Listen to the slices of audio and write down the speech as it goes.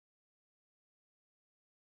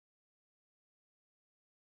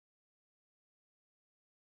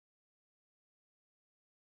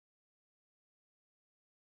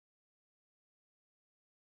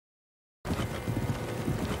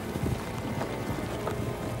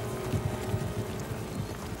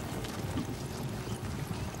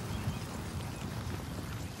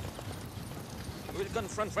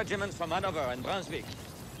important French regiments from Hanover and Brunswick,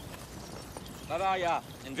 Bavaria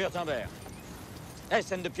and Württemberg,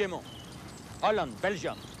 Hesse and the Piedmont, Holland,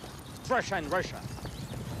 Belgium, Prussia and Russia,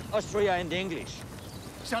 Austria and the English.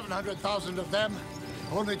 700,000 of them,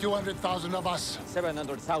 only 200,000 of us.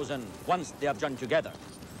 700,000 once they have joined together.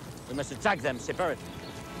 We must attack them separately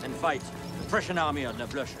and fight the Prussian army under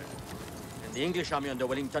Blücher and the English army under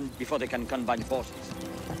Wellington before they can combine forces.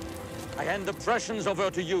 I hand the Prussians over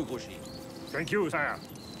to you, Grouchy. Thank you, sire.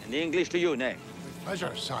 And the English to you, Ney. With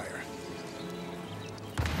pleasure, sire.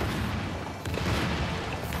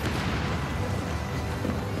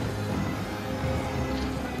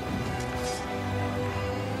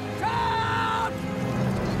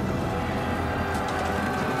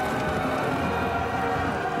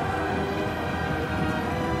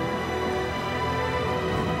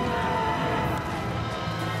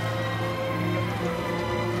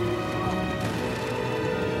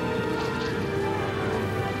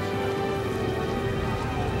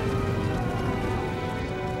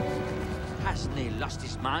 Has Ney lost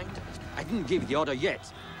his mind? I didn't give the order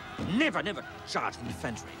yet. Never charge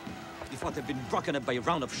infantry before they've been broken up by a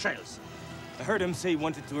round of shells. I heard him say he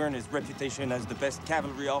wanted to earn his reputation as the best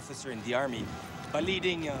cavalry officer in the army by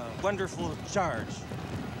leading a wonderful charge.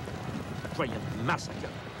 A brilliant massacre.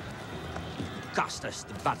 Cost us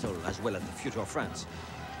the battle as well as the future of France.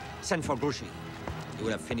 Send for Grouchy. He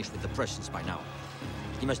will have finished with the Prussians by now.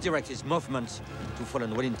 He must direct his movements to fall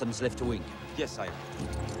on Wellington's left wing. Yes, sire.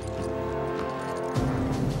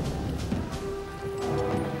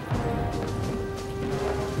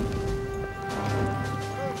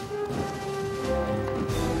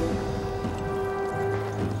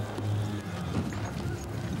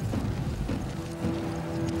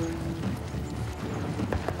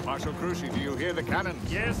 Marshal Grouchy, do you hear the cannon?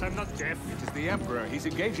 Yes, I'm not deaf. It is the Emperor. He's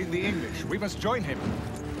engaging the English. We must join him.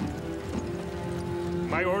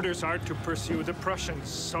 My orders are to pursue the Prussians,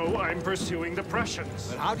 so I'm pursuing the Prussians.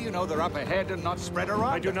 But how do you know they're up ahead and not spread around?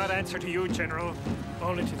 I do not answer to you, General,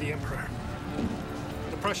 only to the Emperor.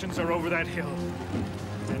 The Prussians are over that hill,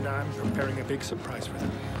 and I'm preparing a big surprise for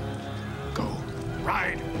them. Go.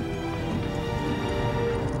 Ride!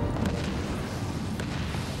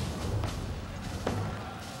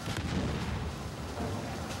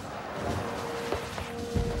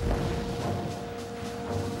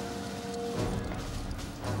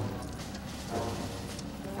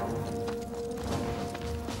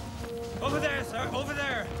 Over there, sir, over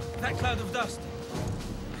there! That cloud of dust.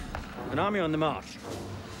 An army on the march.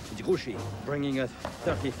 It's Grouchy, bringing us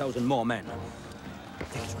 30,000 more men.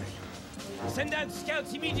 Victory. Send out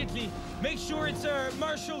scouts immediately. Make sure it's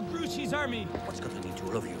Marshal Grouchy's army. What's got into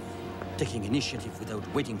all of you? Taking initiative without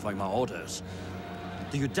waiting for my orders.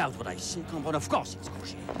 Do you doubt what I say, comrade? Of course it's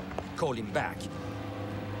Grouchy. Call him back.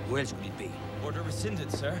 Who else could it be? Order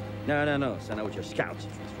rescinded, sir. No. Send out your scouts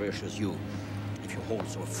if it reassures you. If you're all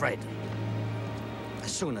so afraid.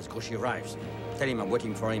 As soon as Grouchy arrives, tell him I'm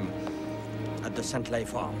waiting for him at the Saint-Lay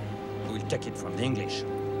farm. We will take it from the English.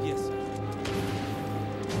 Yes, sir.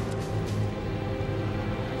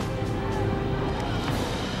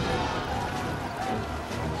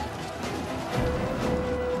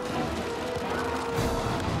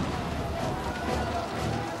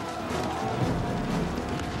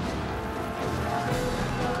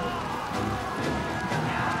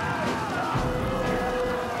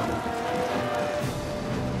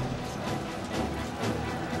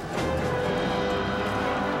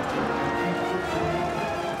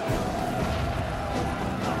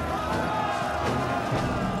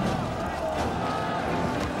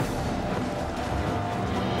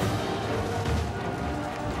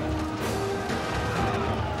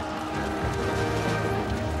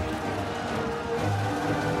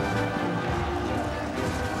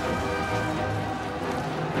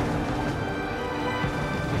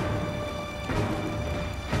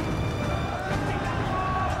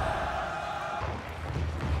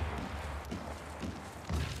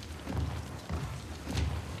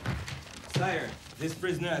 Sire, this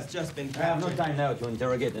prisoner has just been captured. I have no time now to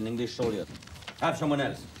interrogate an English soldier. Have someone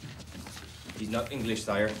else. He's not English,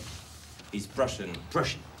 sire. He's Prussian.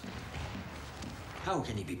 Prussian? How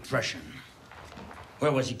can he be Prussian?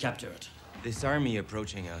 Where was he captured? This army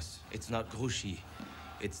approaching us, it's not Grouchy.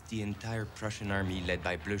 It's the entire Prussian army led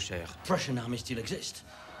by Blücher. Prussian army still exists.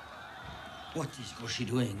 What is Grouchy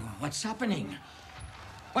doing? What's happening?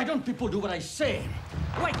 Why don't people do what I say?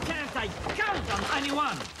 Why can't I count on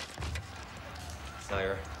anyone?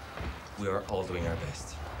 Sire, we are all doing our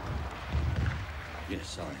best. Yes,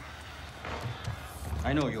 sorry.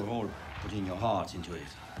 I know you're all putting your hearts into it.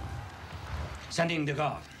 Sending the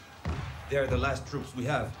guard. They're the last troops we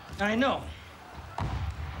have. I know.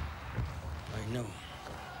 No.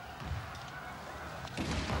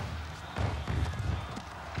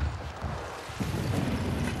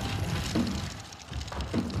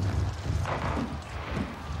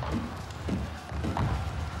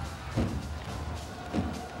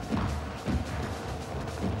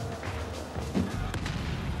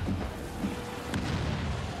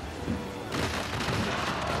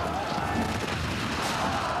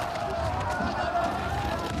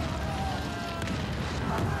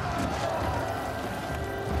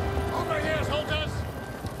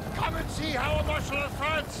 See how a Marshal of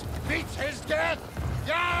France meets his death?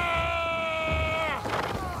 Yeah!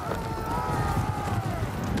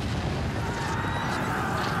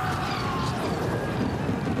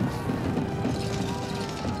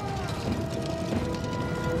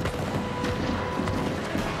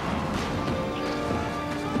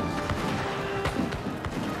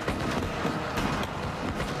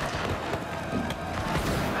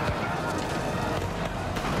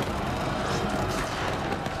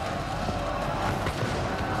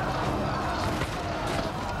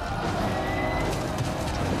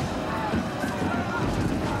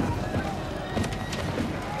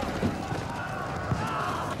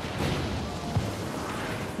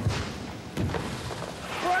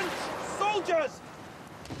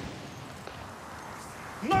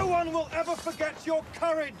 No one will ever forget your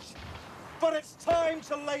courage, but it's time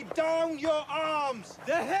to lay down your arms.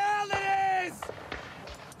 The hell it is!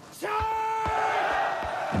 Charge!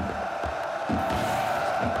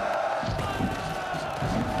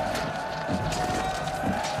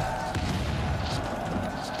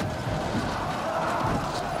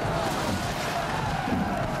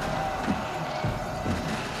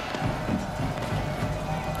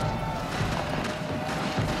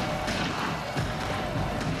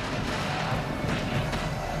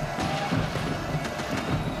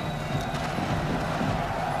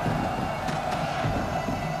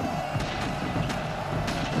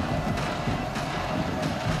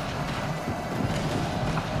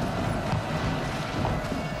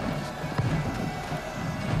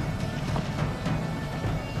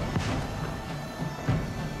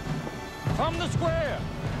 From the square!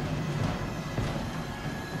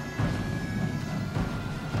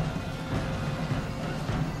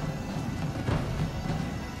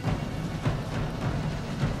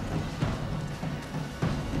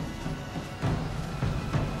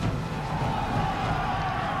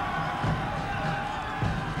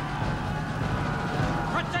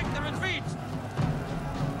 Protect the retreat!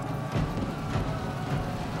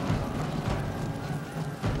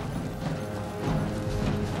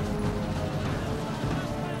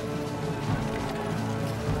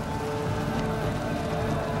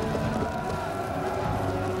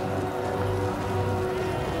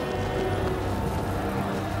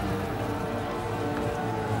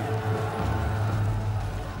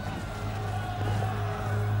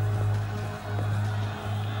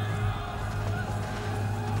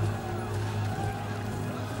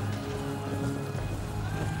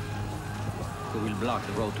 We will block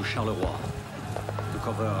the road to Charleroi to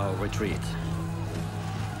cover our retreat.